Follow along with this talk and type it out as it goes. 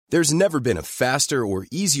There's never been a faster or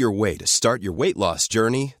easier way to start your weight loss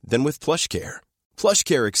journey than with PlushCare.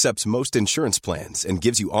 PlushCare accepts most insurance plans and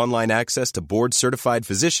gives you online access to board-certified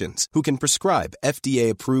physicians who can prescribe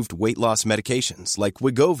FDA-approved weight loss medications like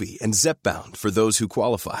Wegovy and Zepbound for those who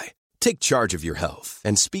qualify. Take charge of your health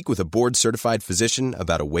and speak with a board-certified physician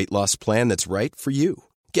about a weight loss plan that's right for you.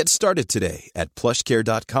 Get started today at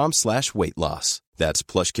plushcare.com/weight loss. That's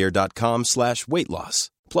plushcare.com/weight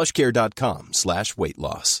loss. plushcare.com/weight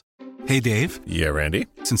loss. Hey, Dave. Yeah, Randy.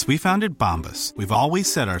 Since we founded Bombas, we've always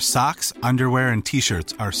said our socks, underwear, and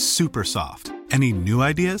T-shirts are super soft. Any new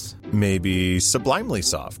ideas? Maybe sublimely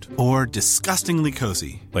soft. Or disgustingly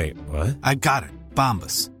cozy. Wait, what? I got it.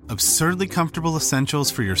 Bombas. Absurdly comfortable essentials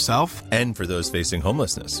for yourself and for those facing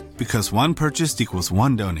homelessness. Because one purchased equals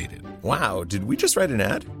one donated. Wow, did we just write an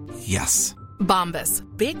ad? Yes. Bombas.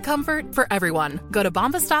 Big comfort for everyone. Go to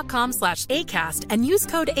bombas.com/ACAST and use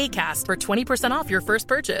code ACAST for 20% off your first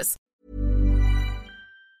purchase.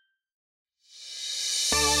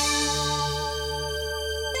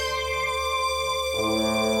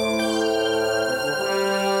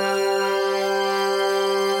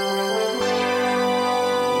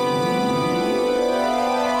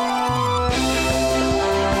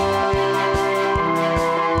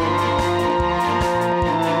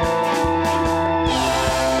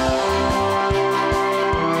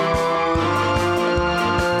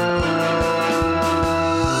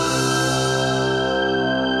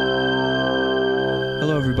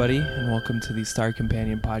 And welcome to the Star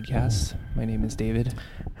Companion podcast. My name is David.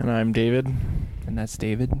 And I'm David. And that's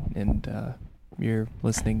David. And you're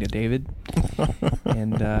listening to David.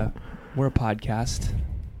 And we're a podcast.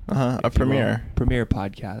 A premiere. Premiere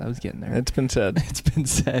podcast. I was getting there. It's been said. It's been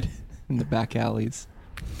said in the back alleys.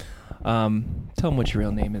 Tell them what your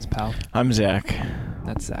real name is, pal. I'm Zach.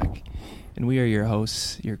 That's Zach. And we are your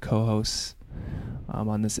hosts, your co-hosts,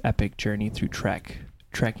 on this epic journey through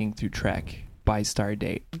trekking through Trek. By star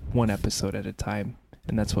date, one episode at a time,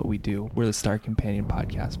 and that's what we do. We're the Star Companion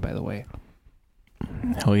podcast, by the way.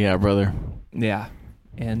 Hell yeah, brother. Yeah,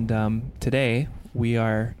 and today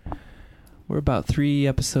we're about 3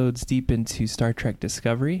 episodes deep into Star Trek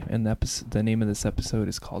Discovery, and the name of this episode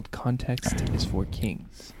is called "Context is for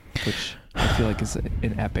Kings," which I feel like is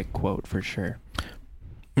an epic quote for sure.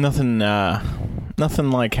 Nothing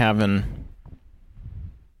like having,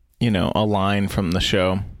 a line from the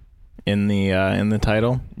show in the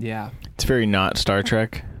title. Yeah. It's very not Star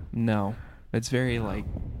Trek. No. It's very like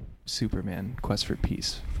Superman, Quest for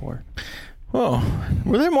Peace 4. Whoa.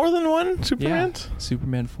 Were there more than one Supermans? Yeah.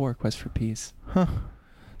 Superman 4, Quest for Peace. Huh.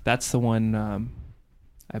 That's the one,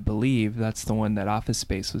 I believe that's the one that Office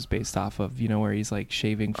Space was based off of, where he's like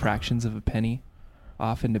shaving fractions of a penny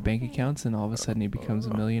off into bank accounts and all of a sudden he becomes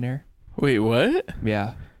a millionaire. Wait, what?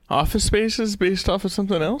 Yeah. Office Space is based off of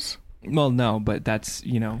something else? Well, no, but that's,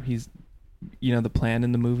 he's, the plan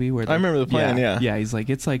in the movie where I remember the plan, yeah. Yeah, he's like,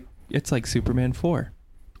 it's like Superman 4.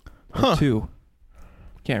 Huh. 2.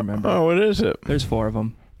 Can't remember. Oh, what is it? There's 4 of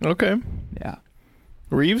them. Okay. Yeah.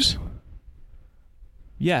 Reeves?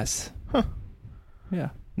 Yes. Huh. Yeah.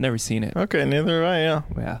 Never seen it. Okay, neither have I, yeah.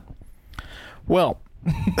 Yeah. Well,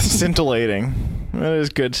 scintillating. That is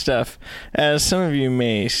good stuff. As some of you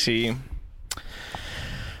may see,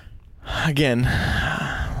 again,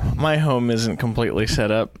 my home isn't completely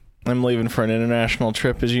set up. I'm leaving for an international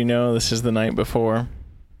trip, as you know. This is the night before.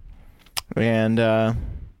 And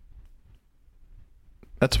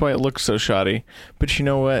that's why it looks so shoddy. But you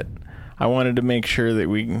know what? I wanted to make sure that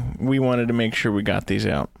we wanted to make sure we got these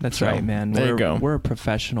out. That's right, man. There you go. We're a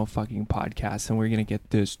professional fucking podcast, and we're going to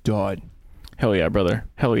get this done. Hell yeah, brother.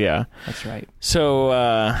 Hell yeah. That's right. So,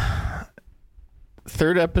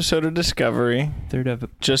 3rd episode of Discovery.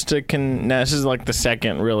 Just to now this is like the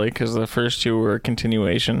 2nd, really, because the first 2 were a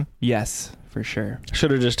continuation. Yes, for sure.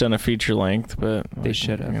 Should have just done a feature length, but they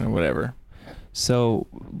should have. Whatever. So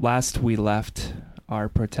last we left our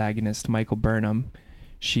protagonist, Michael Burnham.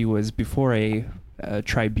 She was before a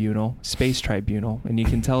tribunal, space tribunal, and you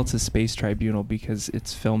can tell it's a space tribunal because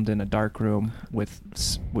it's filmed in a dark room with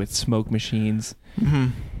smoke machines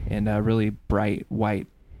and a really bright white.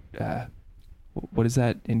 What is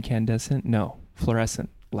that? Incandescent? No, fluorescent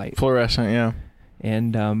light. Fluorescent, yeah.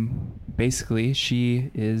 And basically, she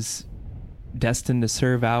is destined to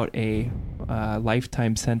serve out a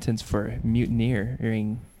lifetime sentence for mutiny.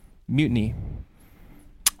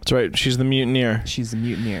 That's right. She's the mutineer. She's the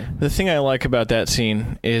mutineer. The thing I like about that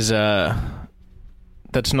scene is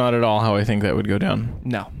that's not at all how I think that would go down.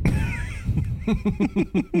 No.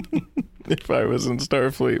 If I was in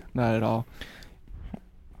Starfleet. Not at all.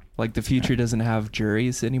 Like the future doesn't have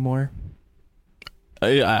juries anymore.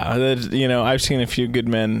 Yeah, I've seen a few good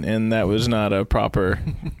men, and that was not a proper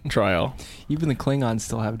trial. Even the Klingons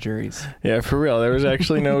still have juries. Yeah, for real. There was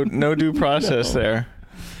actually no due process there.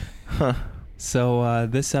 Huh. So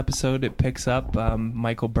this episode, it picks up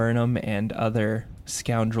Michael Burnham and other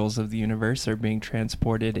scoundrels of the universe are being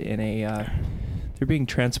transported in a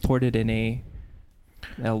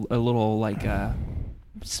little like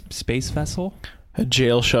space vessel. A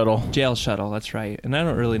jail shuttle. Jail shuttle, that's right. And I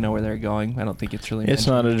don't really know where they're going. I don't think it's really It's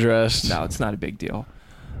not addressed. No, it's not a big deal.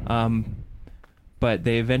 But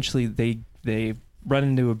they eventually they run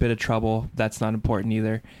into a bit of trouble. That's not important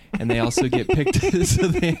either. And they also get picked so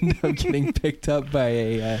they end up getting picked up by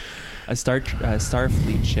a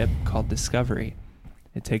Starfleet ship called Discovery.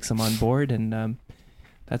 It takes them on board, and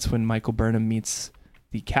that's when Michael Burnham meets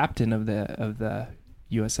the captain of the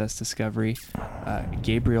USS Discovery,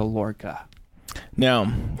 Gabriel Lorca.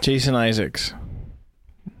 Now, Jason Isaacs.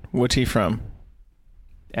 What's he from?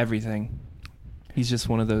 Everything. He's just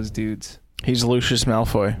one of those dudes. He's Lucius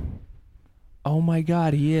Malfoy. Oh my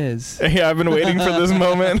God, he is. Yeah, I've been waiting for this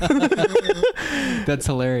moment. That's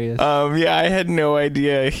hilarious. Yeah, I had no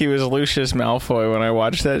idea he was Lucius Malfoy when I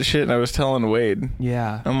watched that shit, and I was telling Wade.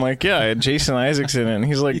 Yeah. I'm like, yeah, I had Jason Isaacs in it. And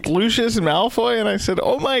he's like, Lucius Malfoy? And I said,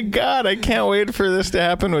 oh my God, I can't wait for this to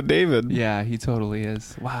happen with David. Yeah, he totally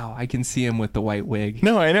is. Wow, I can see him with the white wig.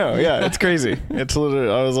 No, I know. Yeah, it's crazy. It's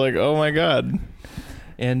literally, I was like, oh my God.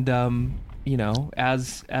 And,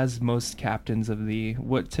 as most captains of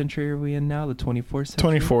what century are we in now? The 24th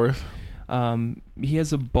century? 24th. He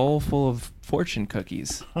has a bowl full of fortune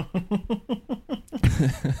cookies.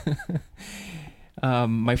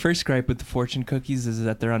 My first gripe with the fortune cookies is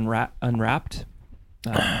that they're unwrapped.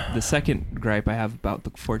 The second gripe I have about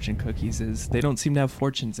the fortune cookies is they don't seem to have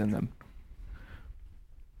fortunes in them.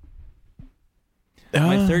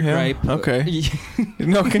 My third gripe... Okay.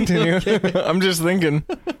 No, continue. Okay. I'm just thinking.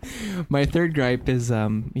 My third gripe is,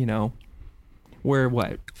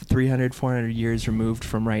 we're, 300, 400 years removed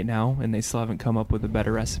from right now, and they still haven't come up with a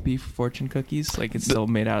better recipe for fortune cookies. Like, it's still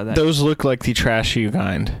made out of that. Those look like the trashy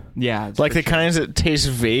kind. Yeah. Like the kinds that taste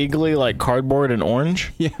vaguely like cardboard and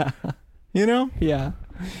orange. Yeah. You know? Yeah.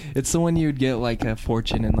 It's the one you would get, like, a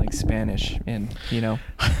fortune in, like, Spanish, and,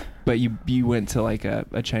 but you went to, like,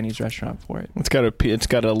 a Chinese restaurant for it. It's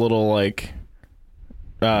got a little, like,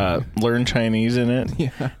 learn Chinese in it.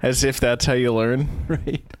 Yeah. As if that's how you learn.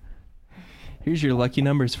 Right. Here's your lucky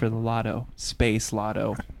numbers for the lotto. Space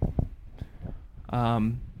lotto.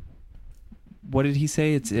 What did he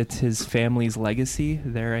say? It's his family's legacy.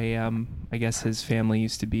 They're I guess his family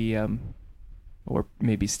used to be, or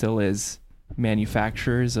maybe still is,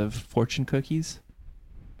 manufacturers of fortune cookies.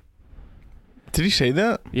 Did he say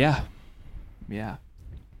that? Yeah.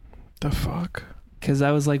 The fuck? Because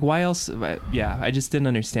I was like, why else? Yeah, I just didn't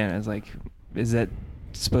understand. I was like, is that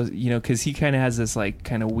supposed? Because he kind of has this like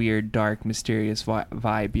kind of weird, dark, mysterious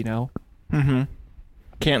vibe. Mm-hmm.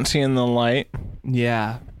 Can't see in the light.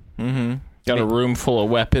 Yeah. Mm-hmm. Got a room full of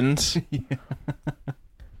weapons. Yeah.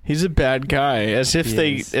 He's a bad guy. As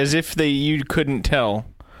if you couldn't tell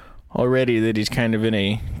already that he's kind of in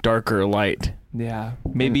a darker light. Yeah.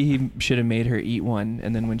 Maybe he should have made her eat one,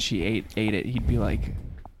 and then when she ate it, he'd be like,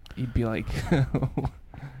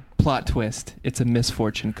 plot twist. It's a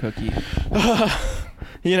misfortune cookie.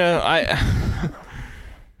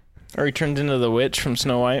 Or he turns into the witch from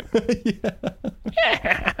Snow White.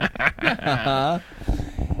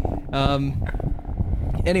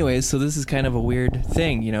 Anyways, so this is kind of a weird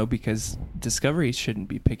thing, because Discovery shouldn't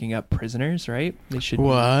be picking up prisoners, right? They should.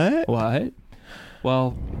 What? What?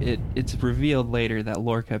 Well, it's revealed later that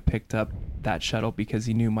Lorca picked up that shuttle because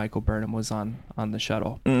he knew Michael Burnham was on the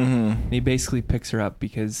shuttle. Mm-hmm. And he basically picks her up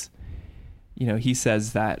because, he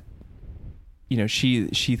says that,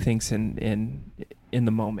 she thinks in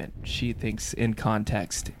the moment. She thinks in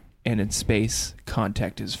context, and in space,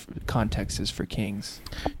 context is for kings.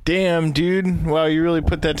 Damn, dude! Wow, you really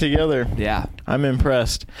put that together. Yeah, I'm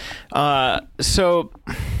impressed. So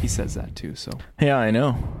he says that too. So yeah, I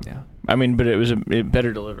know. Yeah. I mean, but it was a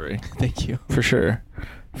better delivery. Thank you. For sure.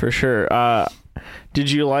 Did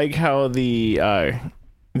you like how the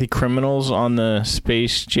criminals on the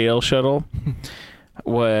space jail shuttle,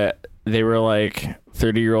 they were like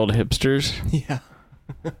 30-year-old hipsters? Yeah.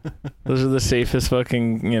 Those are the safest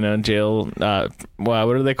fucking, jail,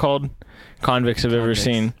 what are they called? Convicts I've ever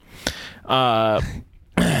seen. They're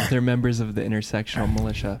members of the intersectional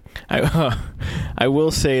militia. I will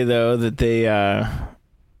say, though, that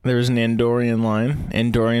there was an Andorian line.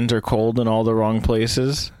 Andorians are cold in all the wrong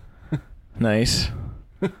places. Nice.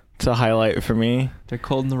 It's a highlight for me. They're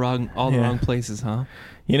cold in the wrong places, huh?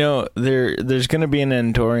 There's going to be an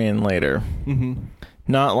Andorian later. Mm-hmm.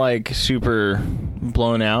 not like super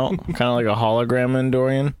blown out, kind of like a hologram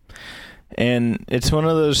Andorian. And it's one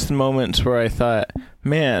of those moments where I thought,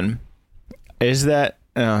 man, is that...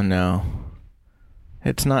 Oh, no.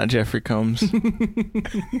 It's not Jeffrey Combs. Is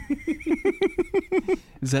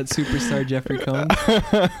that superstar Jeffrey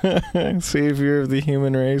Combs? Savior of the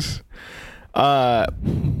human race. So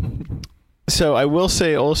I will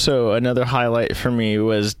say also another highlight for me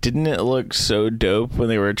was, didn't it look so dope when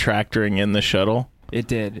they were tractoring in the shuttle? It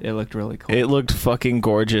did. It looked really cool. It looked fucking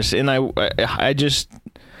gorgeous. And I just...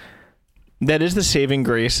 That is the saving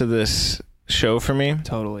grace of this show for me.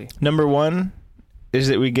 Totally. Number one is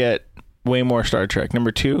that we get way more Star Trek.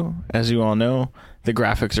 Number two, as you all know, the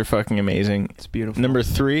graphics are fucking amazing. It's beautiful. Number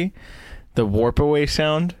three, the warp away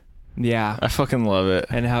sound. Yeah. I fucking love it.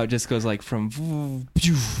 And how it just goes like from when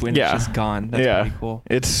it's just gone. That's pretty cool.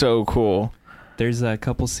 It's so cool. There's a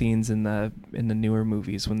couple scenes in the newer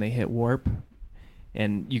movies when they hit warp,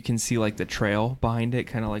 and you can see like the trail behind it,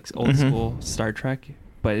 kind of like old school Star Trek.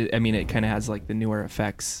 But it kind of has like the newer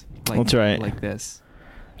effects. Like, that's right. Like this.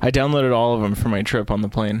 I downloaded all of them for my trip on the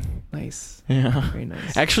plane. Nice. Yeah. Very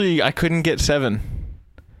nice. Actually, I couldn't get 7.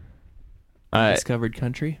 Discovered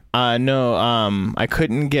Country? No. I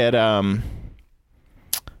couldn't get.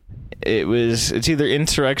 It's either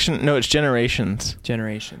Insurrection. No, it's Generations.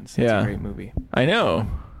 Generations. Yeah. It's a great movie. I know.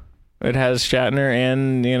 It has Shatner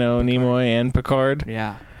and Nimoy and Picard.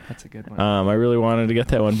 Yeah. That's a good one. I really wanted to get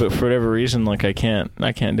that one, but for whatever reason, like I can't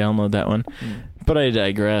download that one. But I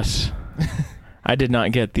digress. I did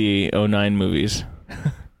not get the 09 movies.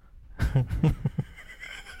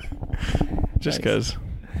 Just because.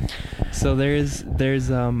 So there's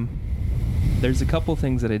a couple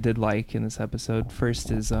things that I did like in this episode.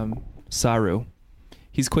 First is Saru.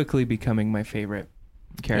 He's quickly becoming my favorite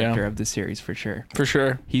character of the series for sure. For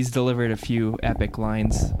sure. He's delivered a few epic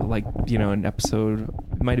lines, like, an episode,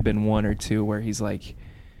 it might have been 1 or 2, where he's like,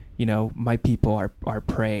 my people are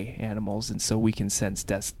prey animals, and so we can sense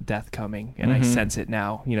death coming, and I sense it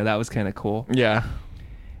now. That was kind of cool. Yeah.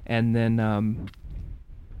 And then,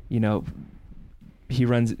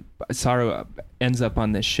 Saru ends up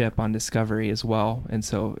on this ship on Discovery as well, and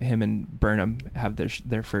so him and Burnham have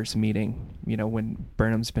their first meeting, when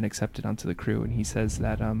Burnham's been accepted onto the crew, and he says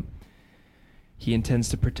that he intends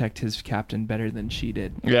to protect his captain better than she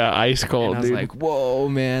did. Yeah, ice cold, and I was dude. like, whoa,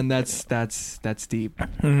 man, that's deep.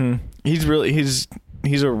 He's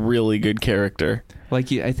a really good character.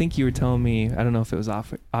 Like, I think you were telling me, I don't know if it was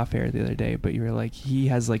off air the other day, but you were like, he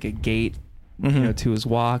has like a gait to his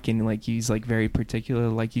walk, and like he's like very particular.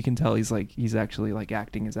 Like, you can tell he's actually like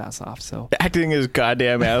acting his ass off. So acting his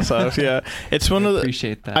goddamn ass off. Yeah, it's one of the.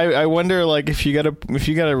 Appreciate that. I wonder, like, if you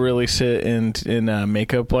gotta really sit in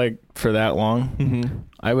makeup like for that long.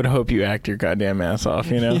 I would hope you act your goddamn ass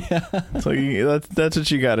off. Yeah. It's like that's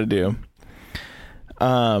what you got to do.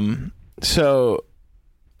 So,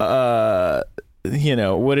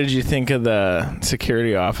 what did you think of the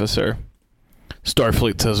security officer?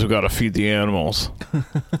 Starfleet says we got to feed the animals.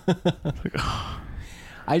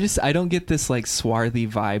 I don't get this like swarthy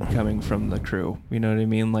vibe coming from the crew. You know what I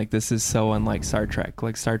mean? Like, this is so unlike Star Trek.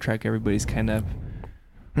 Like, Star Trek, everybody's kind of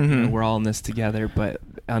we're all in this together, but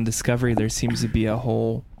on Discovery there seems to be a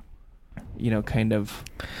whole kind of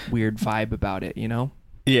weird vibe about it,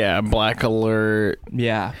 Yeah, Black Alert.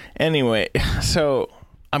 Yeah. Anyway, so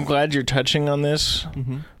I'm glad you're touching on this.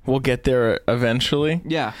 We'll get there eventually.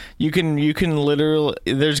 Yeah. You can literally,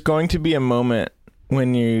 there's going to be a moment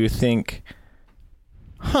when you think,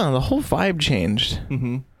 the whole vibe changed.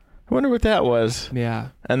 I wonder what that was. Yeah.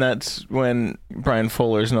 And that's when Brian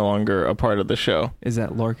Fuller's no longer a part of the show. Is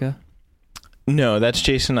that Lorca? No, that's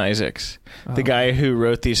Jason Isaacs. The guy who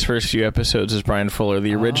wrote these first few episodes is Brian Fuller,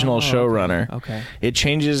 the original showrunner. Okay. It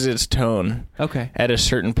changes its tone at a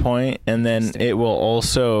certain point, and then it will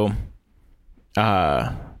also...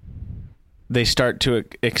 they start to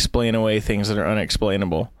explain away things that are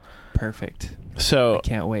unexplainable. Perfect. So... I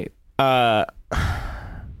can't wait.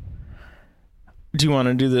 Do you want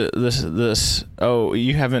to do this? Oh,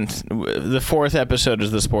 you haven't... The 4th episode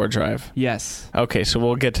is the Spore Drive. Yes. Okay, so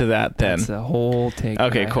we'll get to that then. That's a whole take.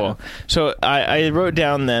 Okay, cool. So I wrote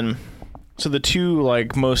down then... So the 2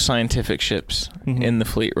 like most scientific ships in the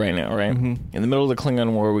fleet right now, right? In the middle of the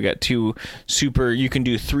Klingon War, we got 2 super... You can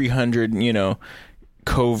do 300,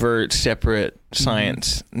 covert, separate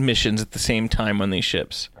science missions at the same time on these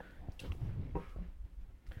ships.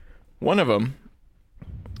 One of them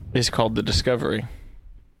is called the Discovery.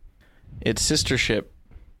 Its sister ship,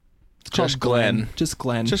 it's called Glenn. Just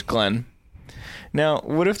Glenn. Just Glenn. Now,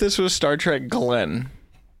 what if this was Star Trek Glenn?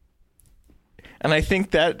 And I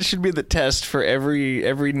think that should be the test for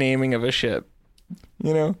every naming of a ship.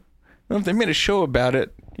 You know? If they made a show about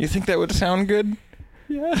it, you think that would sound good?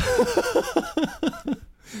 Yeah.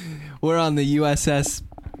 We're on the USS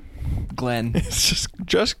Glenn. It's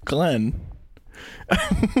just Glenn.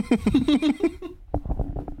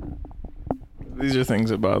 These are things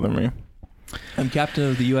that bother me. I'm captain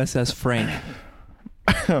of the USS Frank.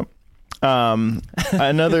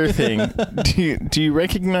 Another thing. Do you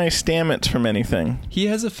recognize Stamets from anything? He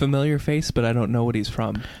has a familiar face, but I don't know what he's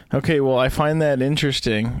from. Okay, well, I find that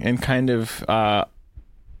interesting and kind of what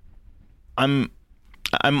am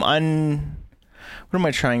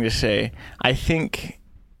I trying to say? I think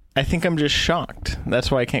I'm just shocked.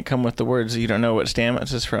 That's why I can't come with the words. You don't know what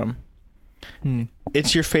Stamets is from.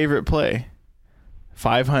 It's your favorite play.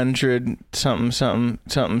 500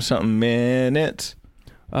 something minutes.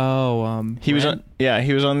 Oh, he was on. Yeah,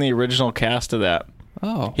 he was on the original cast of that.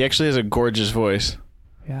 Oh, he actually has a gorgeous voice.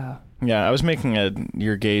 Yeah. Yeah, I was making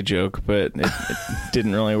you're gay joke, but it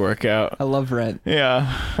didn't really work out. I love Rent.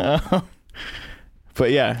 Yeah.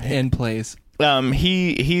 But yeah, and plays.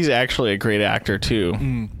 He's actually a great actor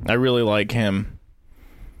too. I really like him.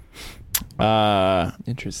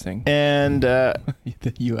 Interesting. And the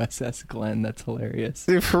USS Glenn, that's hilarious.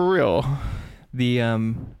 For real. The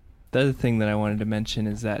other thing that I wanted to mention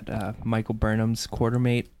is that Michael Burnham's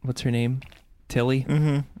quartermate, what's her name? Tilly?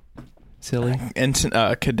 Mm-hmm. Silly? And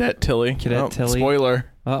Cadet Tilly. Tilly. Spoiler.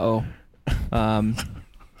 Uh-oh.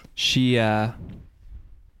 She's got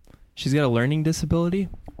a learning disability.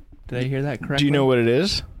 Did I hear that correctly? Do you know what it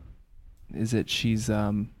is? Is it she's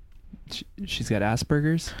got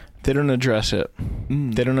Asperger's? They don't address it.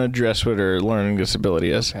 They don't address what her learning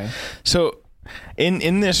disability is. Okay. So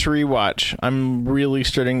in this rewatch, I'm really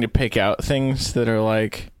starting to pick out things that are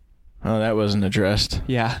like, oh, that wasn't addressed.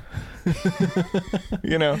 Yeah.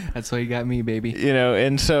 You know? That's why you got me, baby. You know,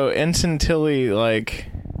 and so Ensign Tilly,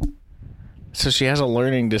 so she has a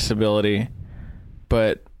learning disability,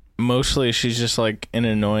 but mostly she's just like an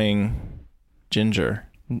annoying ginger.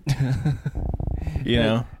 You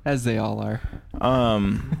know? As they all are.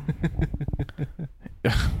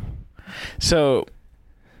 So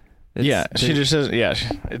she just says,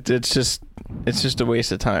 it's just a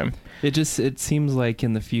waste of time. It seems like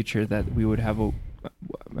in the future that we would have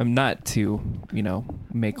I'm not to,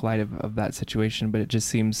 make light of that situation, but it just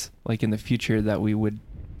seems like in the future that we would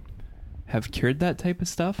have cured that type of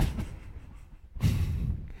stuff.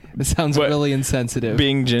 It sounds really insensitive.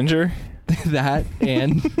 Being ginger? That,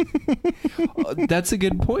 and that's a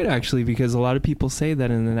good point, actually, because a lot of people say that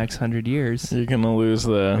in the next 100 years you're gonna lose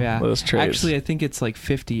those traits. Actually, I think it's like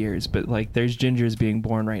 50 years, but like there's gingers being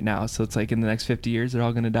born right now, so it's like in the next 50 years they're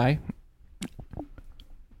all gonna die.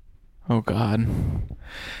 Oh God.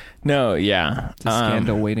 No, yeah. It's a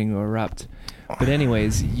scandal waiting to erupt. But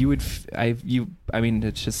anyways,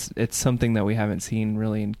 it's something that we haven't seen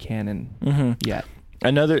really in canon yet.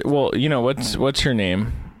 What's her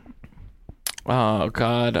name? Oh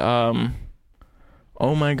God.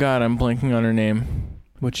 Oh my God, I'm blanking on her name.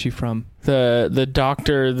 What's she from? The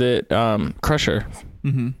doctor that Crusher.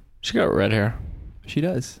 Mm-hmm. She got red hair. She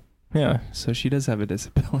does. Yeah. So she does have a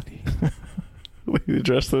disability. We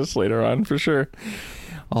address this later on for sure.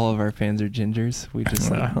 All of our fans are gingers. We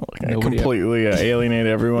just completely alienate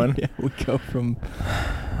everyone. Yeah, we go from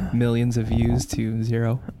millions of views to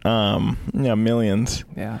 0. Millions.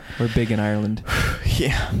 Yeah, we're big in Ireland.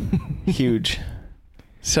 Yeah, huge.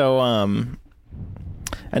 So,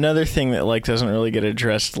 another thing that doesn't really get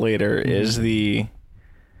addressed later is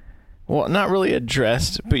not really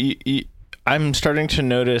addressed, but I'm starting to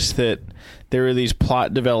notice that there are these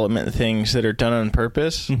plot development things that are done on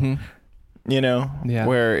purpose. Mm-hmm.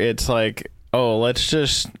 Where it's like, oh, let's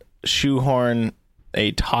just shoehorn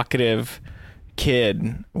a talkative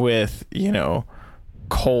kid with,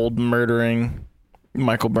 cold murdering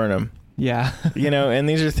Michael Burnham. Yeah. And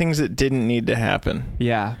these are things that didn't need to happen.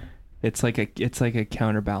 Yeah. It's like a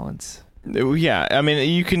counterbalance. Yeah. I mean,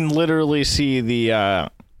 you can literally see the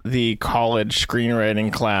college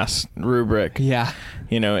screenwriting class rubric. Yeah.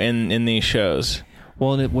 In these shows.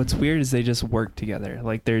 Well, and what's weird is they just work together.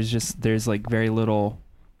 Like there's very little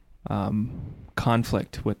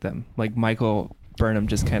conflict with them. Like Michael Burnham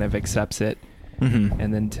just kind of accepts it,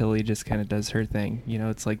 and then Tilly just kind of does her thing.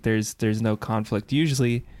 It's like there's no conflict.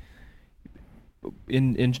 Usually,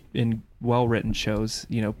 in well-written shows,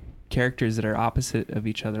 characters that are opposite of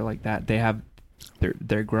each other like that, they have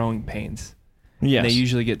their growing pains. Yes. And they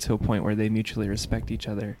usually get to a point where they mutually respect each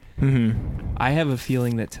other. Mm-hmm. I have a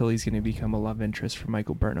feeling that Tilly's going to become a love interest for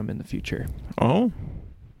Michael Burnham in the future. Oh.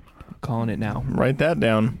 I'm calling it now. Write that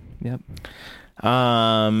down. Yep.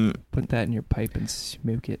 Put that in your pipe and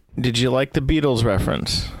smoke it. Did you like the Beatles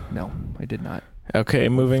reference? No, I did not. Okay,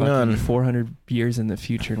 moving on. 400 years in the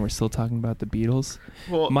future, and we're still talking about the Beatles.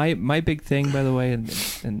 Well, my big thing, by the way, and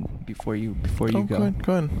before you go,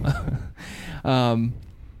 go ahead.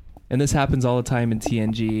 And this happens all the time in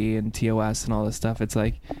TNG and TOS and all this stuff. It's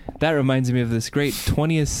like, that reminds me of this great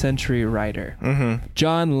 20th century writer,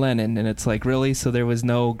 John Lennon. And it's like, really? So there was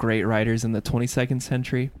no great writers in the 22nd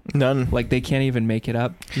century? None. Like, they can't even make it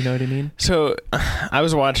up? You know what I mean? So I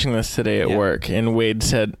was watching this today at work, and Wade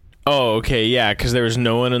said, oh, okay, yeah, because there was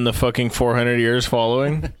no one in the fucking 400 years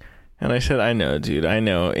following. And I said, I know, dude, I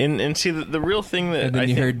know. And see, the real thing that and then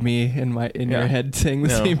you heard me in your head saying the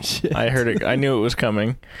same shit. I heard it. I knew it was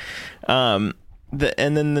coming. And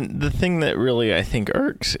then the thing that really I think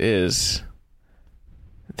irks is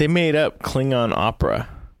they made up Klingon opera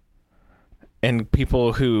and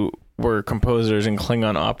people who were composers in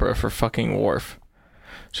Klingon opera for fucking Worf.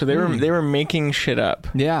 So they were making shit up.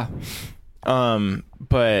 Yeah.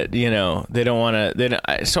 But you know, they don't want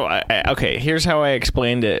to. So okay. Here's how I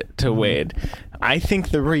explained it to Wade. I think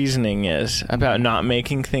the reasoning is about not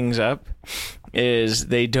making things up is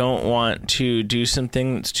they don't want to do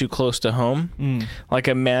something that's too close to home. Like,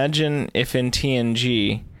 imagine if in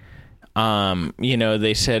TNG, you know,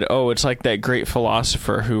 they said, oh, it's like that great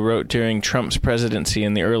philosopher who wrote during Trump's presidency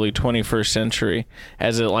in the early 21st century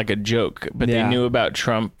as like a joke, but they knew about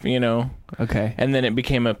Trump, you know. Okay. And then it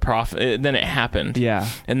became a prophet. Then it happened. Yeah.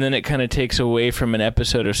 And then it kind of takes away from an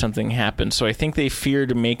episode or something happened. So I think they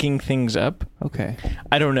feared making things up. Okay.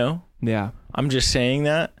 I don't know. Yeah. I'm just saying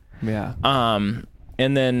that. Yeah. And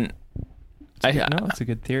then it's a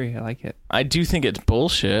good theory. I like it. I do think it's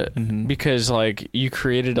bullshit because, like, you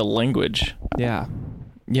created a language. Yeah.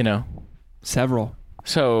 You know. Several.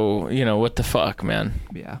 So, you know, what the fuck, man?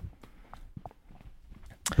 Yeah.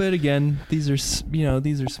 But again, these are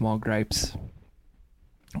small gripes.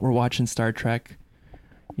 We're watching Star Trek.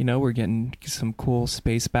 You know, we're getting some cool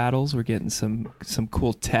space battles. We're getting some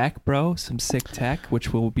cool tech, bro. Some sick tech,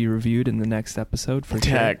 which will be reviewed in the next episode for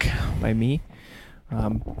tech by me.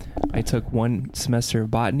 I took 1 semester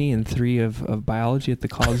of botany and 3 of biology at the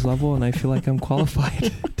college level, and I feel like I'm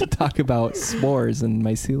qualified to talk about spores and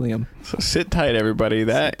mycelium. So sit tight, everybody.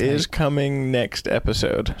 That is coming next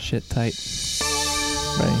episode. Shit tight.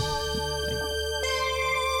 Bye.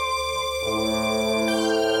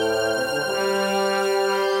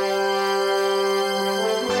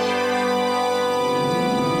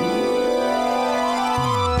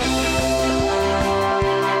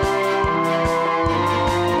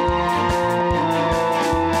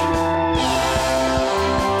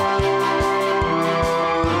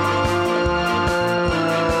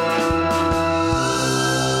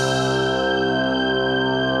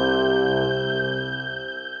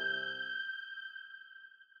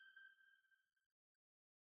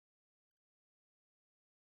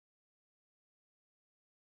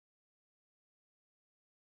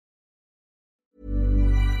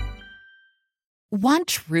 Want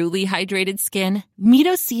truly hydrated skin? Meet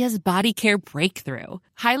Osea's Body Care Breakthrough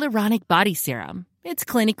Hyaluronic Body Serum. It's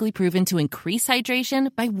clinically proven to increase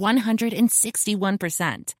hydration by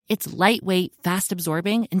 161%. It's lightweight,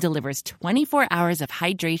 fast-absorbing, and delivers 24 hours of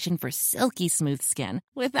hydration for silky smooth skin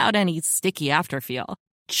without any sticky afterfeel.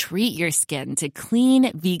 Treat your skin to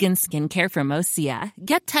clean, vegan skincare from Osea.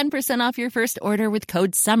 Get 10% off your first order with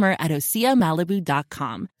code SUMMER at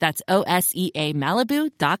OseaMalibu.com. That's OSEA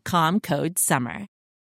Malibu.com, code SUMMER.